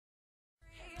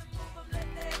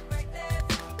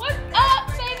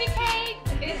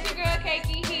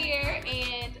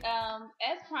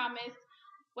PROMiSE.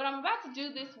 What I'm about to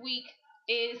do this week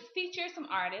is feature some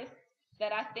artists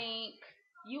that I think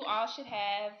you all should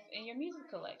have in your music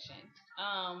collection.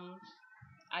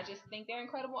 I just think they're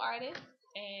incredible artists,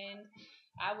 and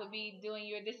I would be doing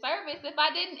you a disservice if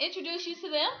I didn't introduce you to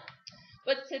them.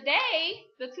 But today,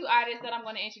 the two artists that I'm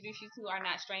going to introduce you to are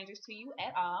not strangers to you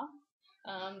at all.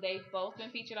 They've both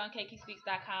been featured on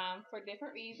KKSpeaks.com for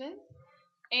different reasons.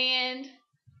 And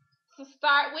to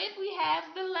start with, we have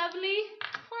the lovely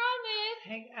PROMiSE.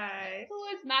 Hey guys. Who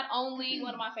is not only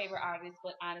one of my favorite artists,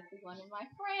 but honestly one of my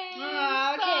friends.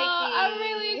 Oh, so I'm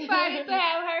really excited to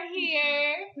have her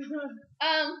here.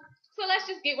 So let's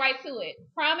just get right to it.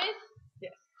 PROMiSE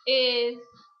is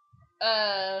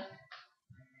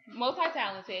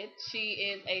multi-talented.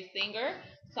 She is a singer,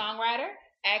 songwriter,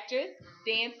 actress,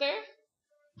 dancer.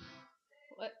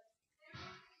 What?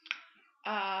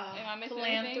 Am I missing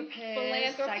anything?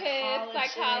 Philanthropist,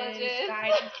 psychologist,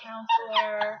 guidance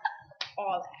counselor,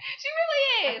 all that. She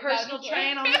really is. A personal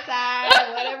train on the side,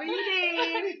 whatever you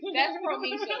need. That's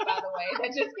PROMiSE, by the way.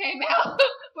 That just came out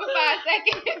for 5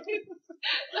 seconds.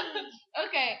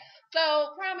 Okay,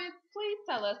 so PROMiSE, please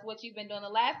tell us what you've been doing. The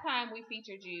last time we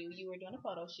featured you, you were doing a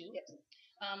photo shoot. Yes.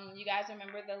 You guys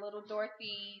remember the little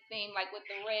Dorothy theme, like with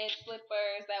the red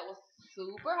slippers? That was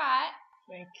super hot.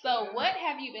 Thank you. So what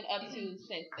have you been up to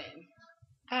since then?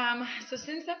 So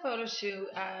since that photo shoot,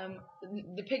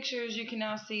 the pictures, you can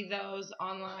now see those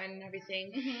online and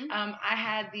everything. Mm-hmm. I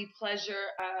had the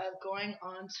pleasure of going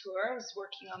on tour. I was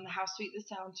working on the How Sweet the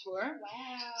Sound tour.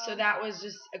 Wow. So that was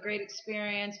just a great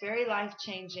experience, very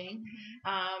life-changing.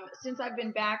 Mm-hmm. Since I've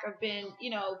been back, I've been,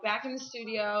 back in the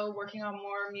studio, working on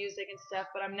more music and stuff,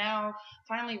 but I'm now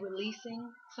finally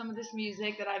releasing some of this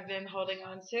music that I've been holding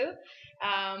on to.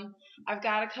 I've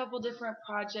got a couple different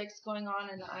projects going on,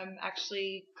 and I'm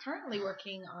actually currently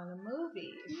working on a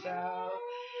movie.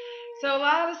 So a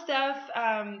lot of stuff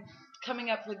coming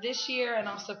up for this year and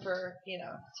also for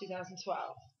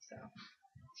 2012. So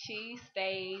she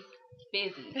stays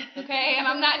busy, okay? And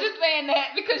I'm not just saying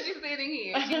that because she's sitting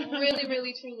here. She really,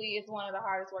 really, truly is one of the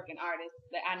hardest working artists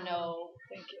that I know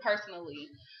personally.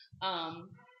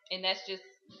 And that's just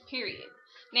period.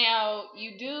 Now,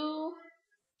 you do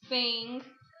sing,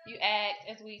 you act,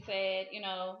 as we said, you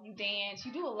dance,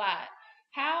 you do a lot.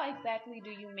 How exactly do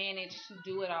you manage to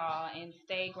do it all and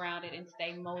stay grounded and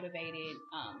stay motivated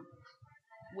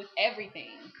with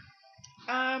everything?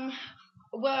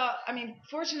 Well,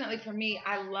 fortunately for me,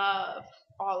 I love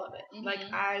all of it. Mm-hmm. Like,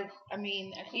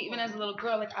 even as a little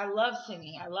girl, like, I love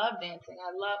singing, I love dancing,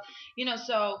 I love,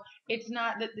 so it's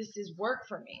not that this is work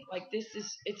for me. Like,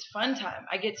 it's fun time.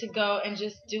 I get to go and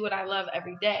just do what I love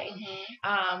every day.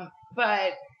 Mm-hmm.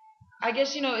 But I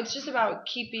guess, it's just about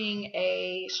keeping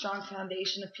a strong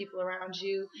foundation of people around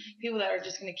you, people that are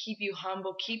just going to keep you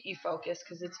humble, keep you focused,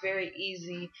 because it's very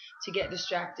easy to get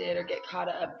distracted or get caught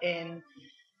up in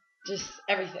just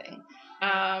everything.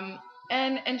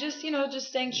 And just, just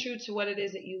staying true to what it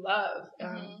is that you love.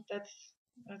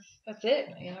 That's it.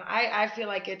 I feel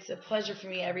like it's a pleasure for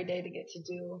me every day to get to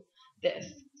do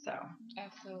this. So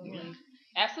absolutely. Yeah.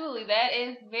 Absolutely. That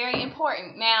is very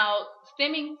important. Now,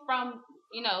 stemming from,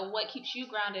 what keeps you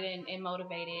grounded and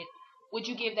motivated, would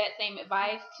you give that same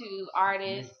advice to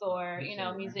artists or,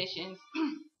 musicians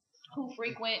who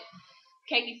frequent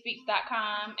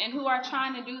KKSpeaks.com and who are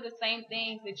trying to do the same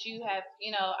things that you have,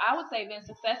 I would say been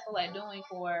successful at doing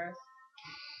for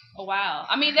a while?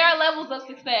 I mean, there are levels of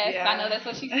success. Yeah. I know that's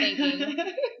what she's thinking.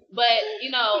 But,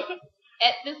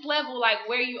 at this level, like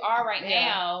where you are right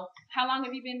now, how long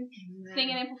have you been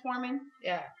singing and performing?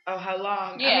 Yeah. Oh, how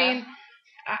long? Yeah.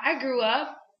 I grew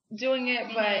up doing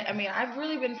it, but I've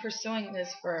really been pursuing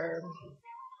this for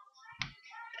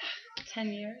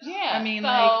 10 years. Yeah.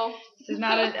 This is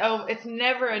not it's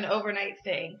never an overnight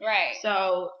thing. Right.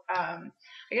 So, I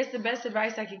guess the best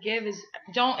advice I could give is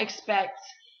don't expect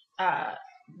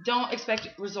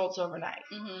results overnight.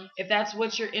 Mm-hmm. If that's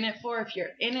what you're in it for, if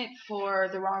you're in it for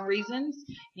the wrong reasons,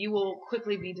 you will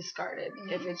quickly be discarded.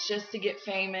 Mm-hmm. If it's just to get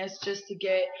famous, just to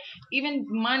get even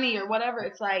money or whatever,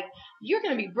 it's like you're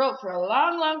going to be broke for a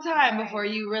long, long time before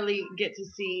you really get to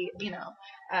see,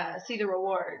 see the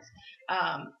rewards.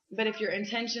 But if your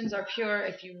intentions are pure,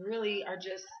 if you really are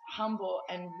just humble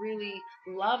and really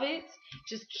love it,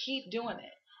 just keep doing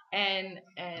it. And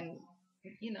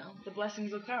the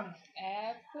blessings will come.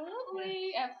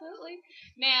 Absolutely. Absolutely.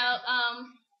 Now,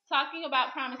 talking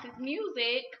about PROMiSE's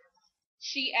music,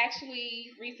 she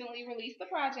actually recently released a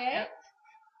project. Yep.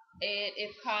 It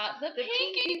is called the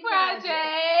Pinky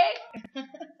Project.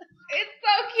 It's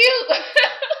so cute.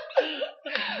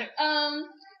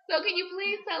 So can you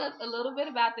please tell us a little bit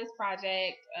about this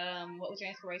project? What was your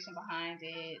inspiration behind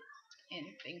it? And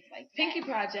things like that. Pinky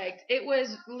Project. It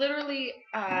was literally,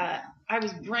 I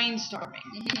was brainstorming.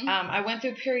 Mm-hmm. I went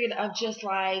through a period of just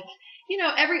like, you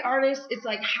know, every artist, it's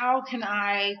like, how can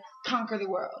I conquer the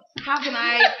world? How can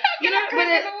I, you know,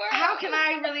 how can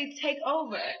I really take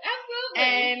over? Absolutely.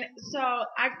 And so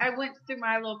I went through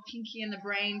my little pinky in the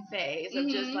brain phase of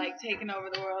just like taking over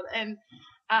the world. And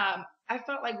I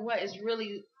felt like what is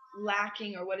really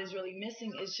lacking or what is really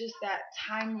missing is just that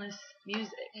timeless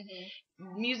music.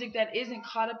 Music that isn't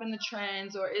caught up in the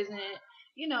trends or isn't,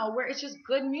 you know, where it's just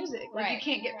good music. Like you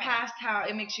can't get past how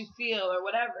it makes you feel or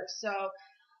whatever. So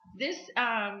this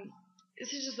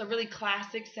is just a really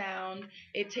classic sound.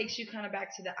 It takes you kind of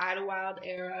back to the Idlewild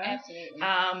era. Absolutely.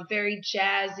 Very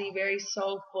jazzy, very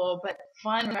soulful, but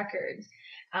fun records.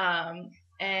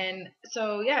 And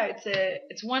so yeah,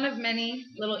 it's one of many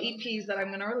little EPs that I'm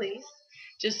going to release,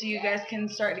 just so you guys can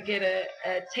start to get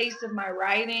a taste of my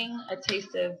writing, a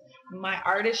taste of my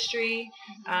artistry,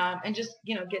 and just,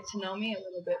 you know, get to know me a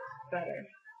little bit better.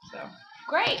 So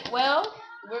great. Well,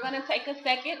 we're gonna take a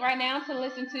second right now to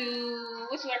listen to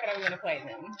which record are we gonna play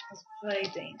then? Let's play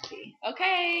Dainty.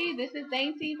 Okay, this is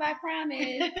Dainty by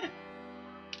PROMiSE.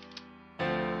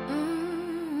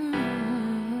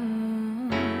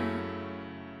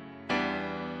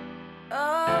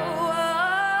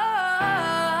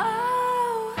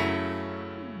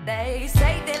 They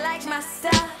say they like my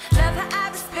style, love how I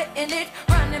be spitting it,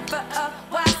 running for a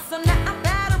while. So now I'm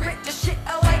about to rip the shit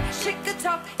away. Shit could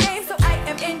talk game, so I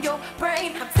am in your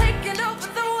brain. I'm taking over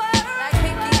the world like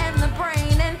Pinky and the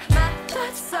brain, and my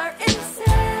thoughts are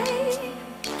insane.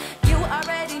 You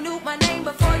already knew my name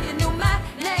before you knew my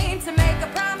name. To make a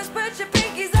promise, put your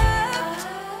pinkies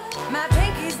up. My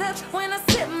pinkies up when I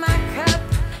sip my cup,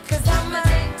 'cause I'm a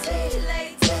dainty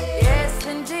lady. Yes,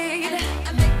 indeed.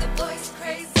 I make the boys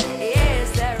crazy.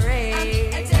 Yes, that right. I'm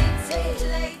a dainty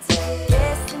lady.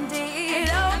 Yes, indeed.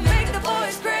 I make the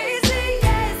boys crazy.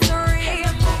 Yes, right.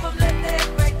 I move 'em left, left,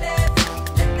 right, left,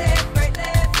 left, left, right,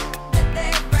 left, left,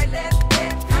 left, right, left,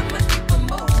 left. I'ma keep 'em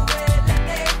moving. Left,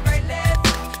 left, right, left,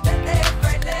 left, left,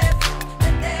 right, left,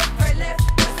 left, left, right, left.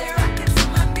 'Cause they rockin' to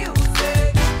my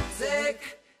music, sick.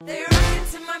 They rockin'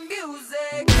 to my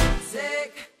music,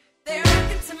 sick. They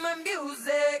rockin' to my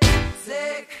music,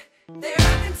 sick. They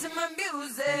rockin' to my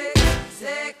music,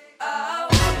 sick. Oh,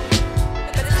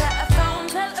 better tell a phone,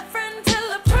 tell a friend,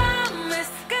 tell a promise.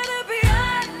 Gotta be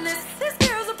honest, this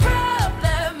girl's a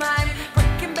problem. I'm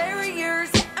breaking barriers,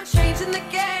 yeah, I'm changing the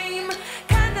game.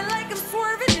 Kinda like I'm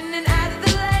swerving in and out of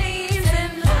the lanes,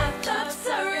 and my thoughts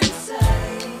are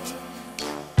insane.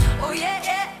 Oh yeah,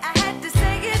 yeah, I had to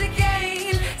say it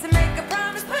again. To make a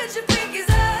promise, put your pinkies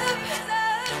up.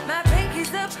 My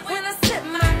pinkies up when I sip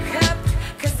my cup,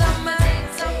 'cause I'm a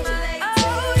dainty lady.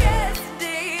 Oh yes,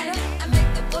 indeed. I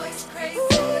make the boys crazy.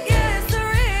 Ooh, yes,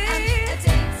 sirree. I'm a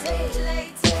dainty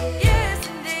lady. Yes,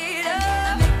 indeed.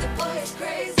 I make the boys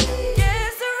crazy. Yes,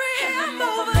 sirree. I'm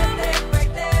moving left,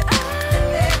 right, left,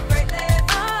 left, right, left,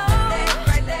 left,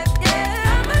 right, left.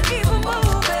 Yeah, I'ma keep 'em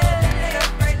moving.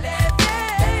 Left, right, left,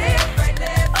 left, right,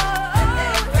 left,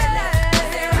 left, right,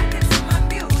 left. They rockin' to my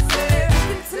music, they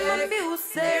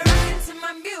rockin' to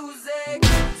my music,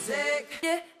 sick.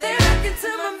 Yeah, they rockin' to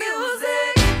my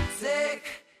music, sick.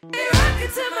 They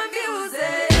rockin' to my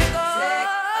music, sick.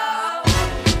 Oh.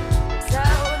 So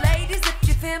ladies, if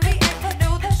you feel me and you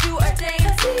know that you are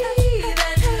dainty,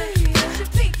 then put your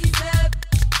pinkies up.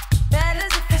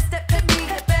 Fellas, if you step to me,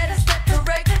 you better step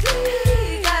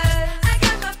correctly, 'cause I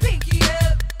got my pinky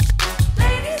up.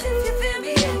 Ladies, if you feel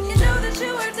me and you know that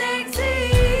you are dainty,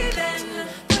 then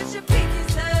put your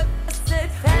pinkies up. I said,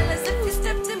 fellas, if you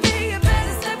step to me, you better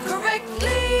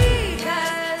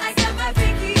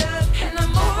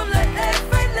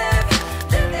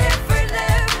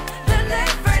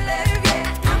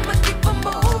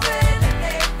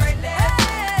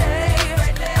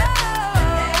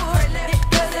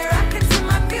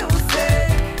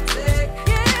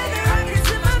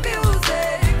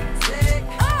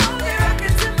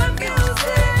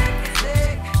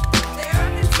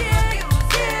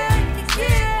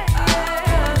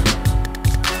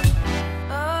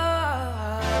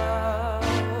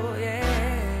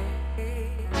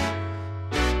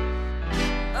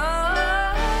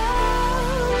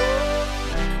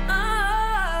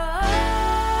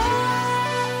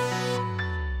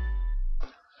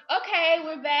Okay,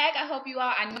 we're back. I hope you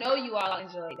all, I know you all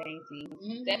enjoyed Dainty.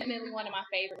 Mm-hmm. Definitely one of my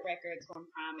favorite records from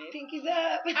PROMiSE. Pinkies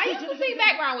up. I used to sing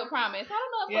background with PROMiSE. I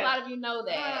don't know if a lot of you know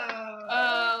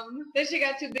that. Then she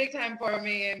got too big time for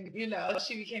me, and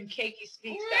she became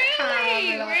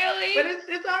CakeySpeaks.com. Really? But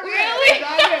it's all good. Really? It's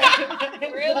all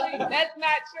good. Really? That's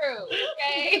not true.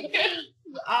 Okay.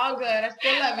 It's all good. I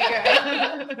still love you,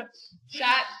 girl.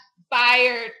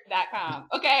 Shotsfired.com.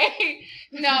 Okay.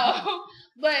 No.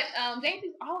 But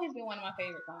Dainty's always been one of my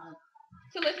favorite songs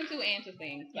to listen to and to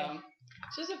sing. So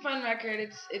it's just a fun record.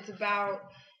 It's about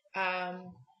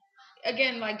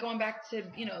again, like going back to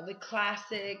the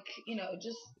classic,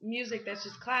 just music that's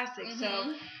just classic. Mm-hmm.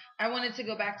 So I wanted to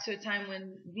go back to a time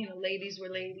when ladies were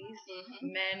ladies,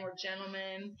 men were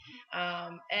gentlemen,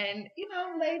 and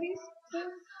ladies, so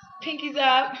pinkies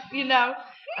up,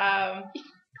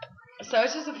 so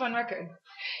it's just a fun record.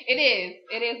 It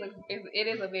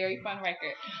is a very fun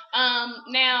record.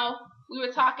 Now we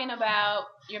were talking about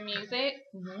your music.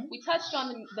 Mm-hmm. We touched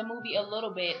on the movie a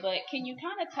little bit, but can you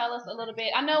kind of tell us a little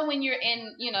bit? I know when you're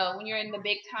in the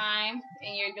big time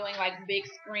and you're doing like big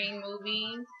screen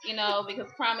movies,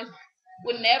 because PROMiSE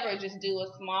would never just do a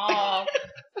small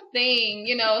thing,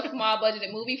 a small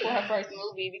budgeted movie for her first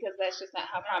movie, because that's just not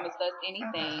how PROMiSE does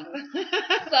anything.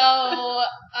 So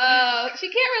she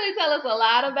can't really tell us a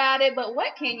lot about it, but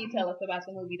what can you tell us about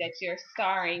the movie that you're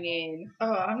starring in?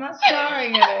 Oh, I'm not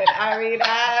starring in it. I mean,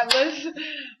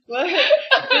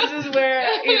 this is where,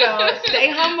 stay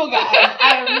humble, guys.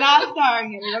 I am not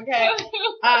starring in it, okay?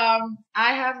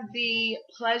 I have the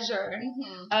pleasure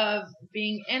of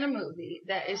being in a movie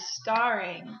that is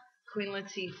starring Queen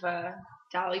Latifah,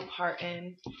 Dolly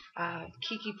Parton,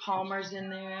 Keke Palmer's in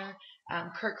there,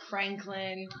 Kirk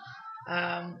Franklin.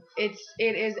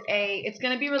 It's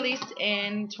going to be released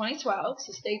in 2012,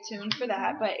 so stay tuned for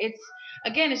that. But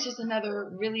it's just another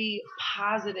really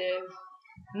positive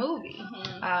movie.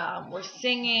 We're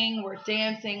singing, we're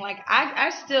dancing. Like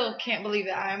I still can't believe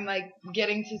that I'm like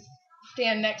getting to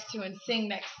stand next to and sing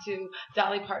next to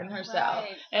Dolly Parton herself,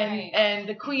 and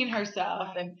the Queen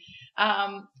herself, and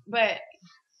but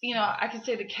I can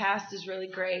say the cast is really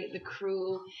great, the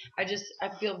crew. I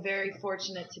feel very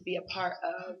fortunate to be a part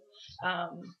of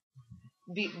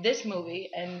this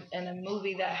movie and a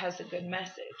movie that has a good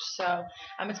message. So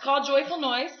it's called Joyful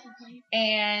Noise,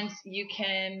 and you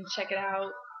can check it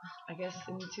out, I guess,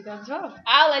 in 2012.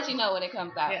 I'll let you know when it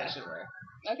comes out for sure.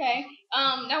 Okay.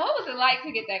 Now, what was it like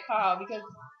to get that call? Because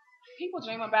people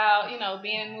dream about,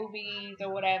 being in movies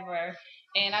or whatever.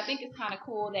 And I think it's kind of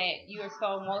cool that you are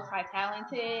so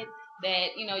multi-talented,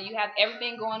 that, you have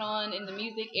everything going on in the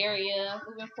music area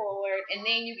moving forward. And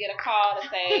then you get a call to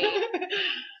say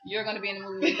you're going to be in the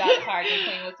movie with Dolly Parton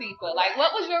and Queen Latifah. Like,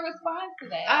 what was your response to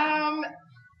that?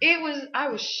 I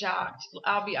was shocked,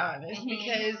 I'll be honest,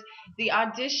 because the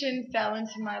audition fell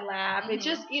into my lap. It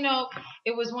just,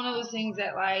 it was one of those things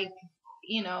that, like,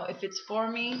 if it's for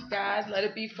me, God, let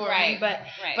it be for me. But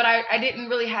I didn't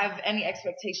really have any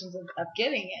expectations of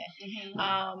getting it.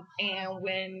 And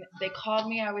when they called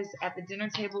me, I was at the dinner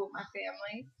table with my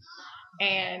family,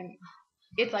 and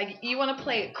it's like, you want to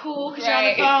play it cool because you're on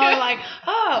the phone, like,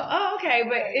 oh, okay.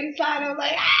 But inside, I was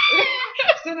like,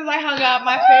 as soon as I hung up,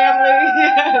 my family,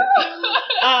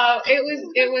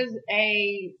 it was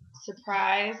a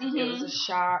surprise. It was a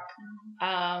shock.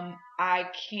 I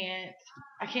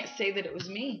can't say that it was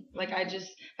me. Like, I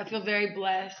feel very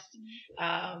blessed.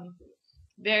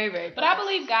 Very, very blessed. But I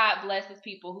believe God blesses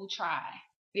people who try.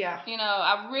 Yeah.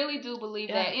 I really do believe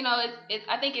that. It's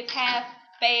I think it's half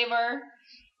favor,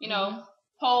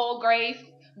 whole grace.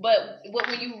 But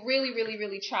when you really, really,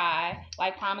 really try,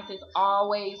 like PROMiSE is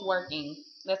always working.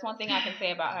 That's one thing I can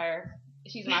say about her.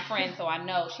 She's my friend, so I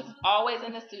know. She's always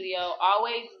in the studio,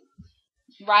 always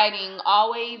writing,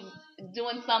 always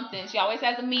doing something. She always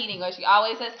has a meeting, or she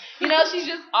always has, she's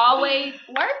just always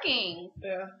working.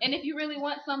 Yeah. And if you really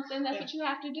want something, that's what you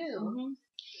have to do.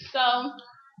 So,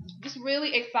 just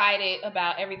really excited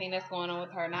about everything that's going on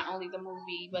with her. Not only the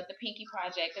movie, but the Pinky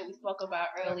project that we spoke about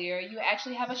earlier. You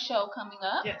actually have a show coming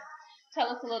up. Yes. Tell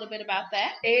us a little bit about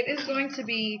that. It is going to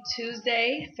be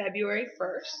Tuesday, February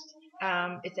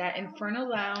 1st. It's at Inferno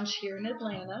Lounge here in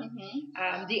Atlanta.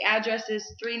 The address is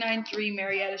 393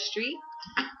 Marietta Street.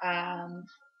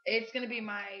 It's going to be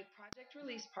my project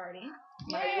release party,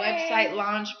 my website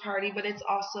launch party, but it's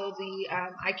also the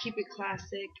I Keep It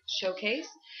Classic showcase.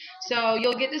 So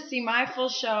you'll get to see my full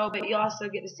show, but you also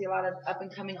get to see a lot of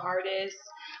up-and-coming artists,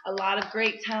 a lot of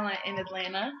great talent in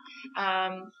Atlanta.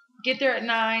 Get there at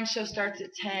 9, show starts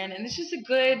at 10, and it's just a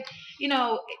good,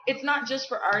 it's not just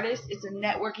for artists, it's a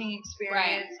networking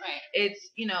experience. Right.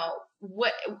 It's,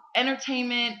 what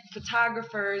entertainment,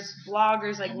 photographers,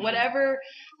 bloggers, like whatever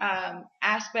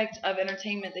aspect of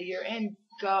entertainment that you're in,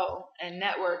 go and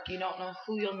network. You don't know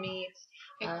who you'll meet.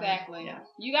 Exactly. Yeah.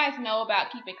 You guys know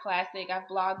about Keep It Classic. I've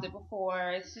blogged it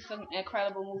before. It's just an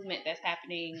incredible movement that's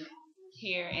happening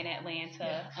here in Atlanta.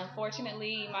 Yeah.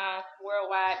 Unfortunately, my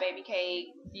worldwide baby cake,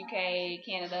 UK,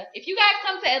 Canada. If you guys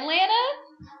come to Atlanta,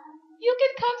 you can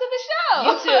come to the show.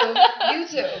 You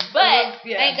too. But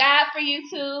thank God for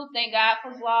YouTube. Thank God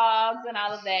for vlogs and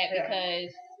all of that,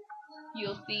 because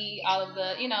you'll see all of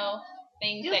the,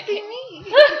 things you'll see me.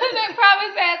 that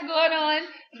PROMiSE has going on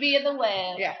via the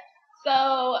web. Yeah.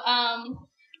 So,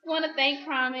 want to thank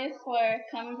PROMiSE for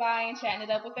coming by and chatting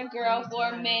it up with a girl for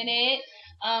a minute.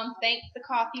 Thanks the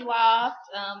Coffee Loft,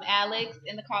 Alex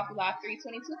in the Coffee Loft,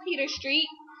 322 Peter Street,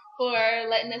 for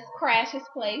letting us crash his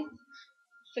place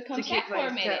to come chat for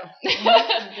a minute.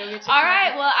 All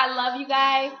right. Well, I love you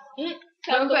guys.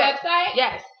 Tell the website.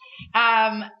 Yes.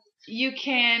 You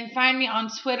can find me on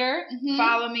Twitter.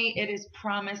 Follow me. It is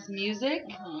PROMiSE Music.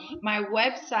 My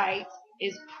website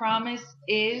is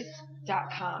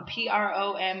PROMiSEIS.com.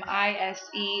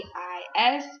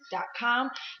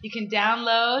 PROMISEIS.com. You can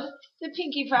download the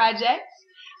Pinky Project.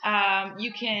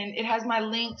 It has my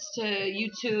links to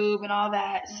YouTube and all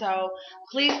that. So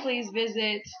please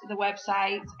visit the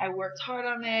website. I worked hard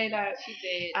on it. She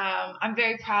did. I'm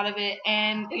very proud of it.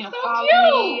 And it's follow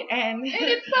me. And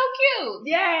it's so cute.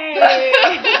 Yay!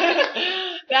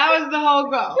 That was the whole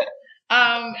goal.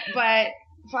 But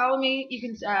follow me. You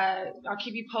can. I'll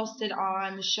keep you posted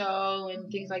on the show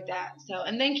and things like that. So,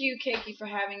 and thank you, Keiki, for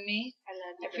having me. I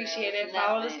love you. I appreciate it.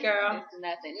 Follow this girl. It's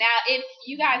nothing. Now, if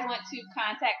you guys want to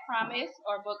contact PROMiSE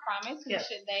or book PROMiSE, who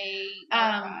should they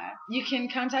notify? You can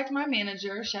contact my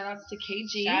manager. Shout outs to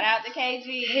KG. Shout out to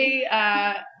KG. Hey,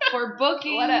 for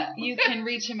booking, what up? You can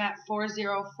reach him at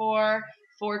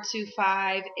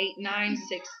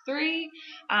 404-425-8963.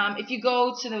 If you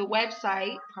go to the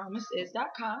website,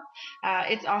 PROMiSEIS.com,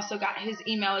 it's also got his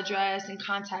email address and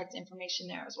contact information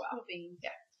there as well.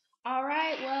 Yeah. All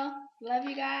right. Well, love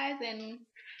you guys and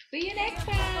see you next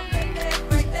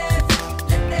time.